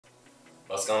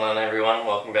What's going on, everyone?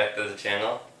 Welcome back to the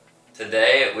channel.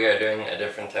 Today we are doing a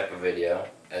different type of video.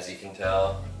 As you can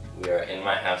tell, we are in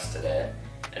my house today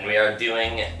and we are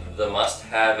doing the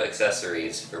must-have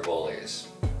accessories for bowlers.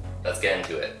 Let's get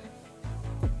into it.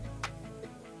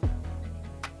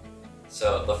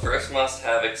 So the first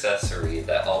must-have accessory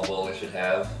that all bowlers should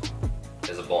have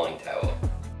is a bowling towel.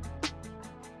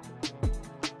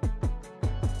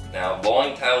 Now,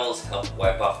 bowling towels help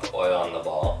wipe off the oil on the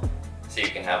ball so you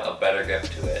can have a better grip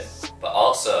to it, but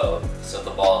also so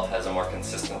the ball has a more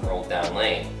consistent roll down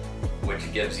lane,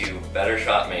 which gives you better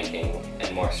shot making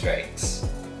and more strikes.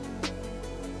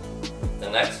 The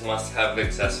next must-have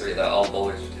accessory that all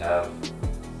bowlers should have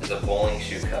is a bowling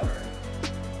shoe cover.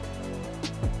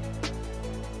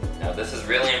 Now, this is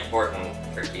really important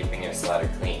for keeping your slider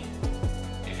clean.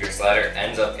 If your slider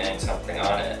ends up getting something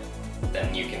on it,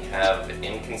 then you can have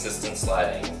inconsistent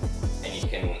sliding, and you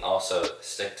can also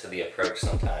stick to the approach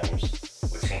sometimes,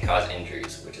 which can cause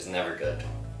injuries, which is never good.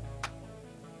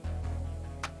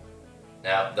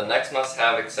 Now, the next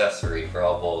must-have accessory for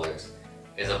all bowlers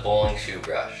is a bowling shoe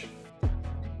brush.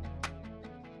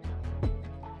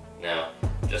 Now,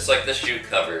 just like the shoe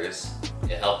covers,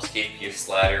 it helps keep your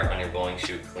slider on your bowling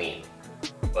shoe clean.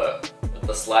 But what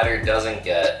the slider doesn't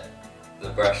get, the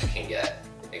brush can get.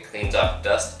 It cleans off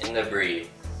dust and debris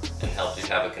and helps you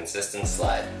have a consistent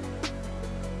slide.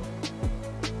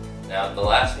 Now, the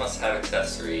last must-have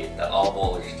accessory that all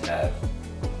bowlers should have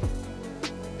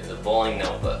is a bowling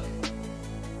notebook.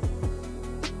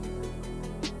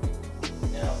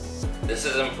 Now, this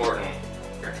is important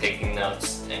for taking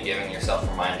notes and giving yourself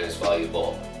reminders while you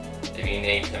bowl. If you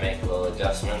need to make little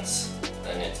adjustments,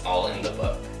 then it's all in the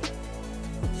book.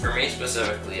 For me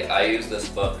specifically, I use this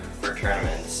book for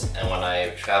tournaments and when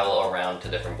I travel around to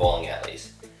different bowling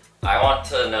alleys. I want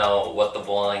to know what the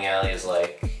bowling alley is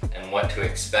like and what to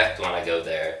expect when I go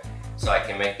there, so I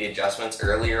can make the adjustments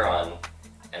earlier on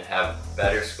and have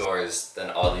better scores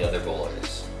than all the other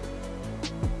bowlers.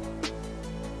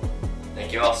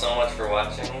 Thank you all so much for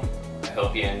watching. I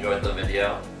hope you enjoyed the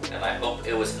video, and I hope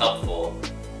it was helpful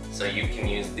so you can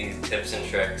use these tips and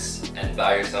tricks and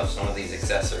buy yourself some of these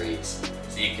accessories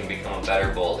so you can become a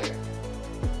better bowler.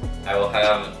 I will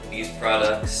have these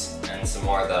products and some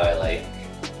more that I like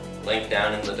linked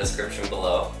down in the description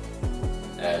below.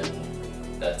 And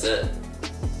that's it.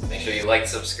 Make sure you like,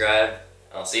 subscribe,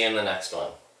 and I'll see you in the next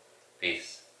one.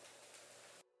 Peace.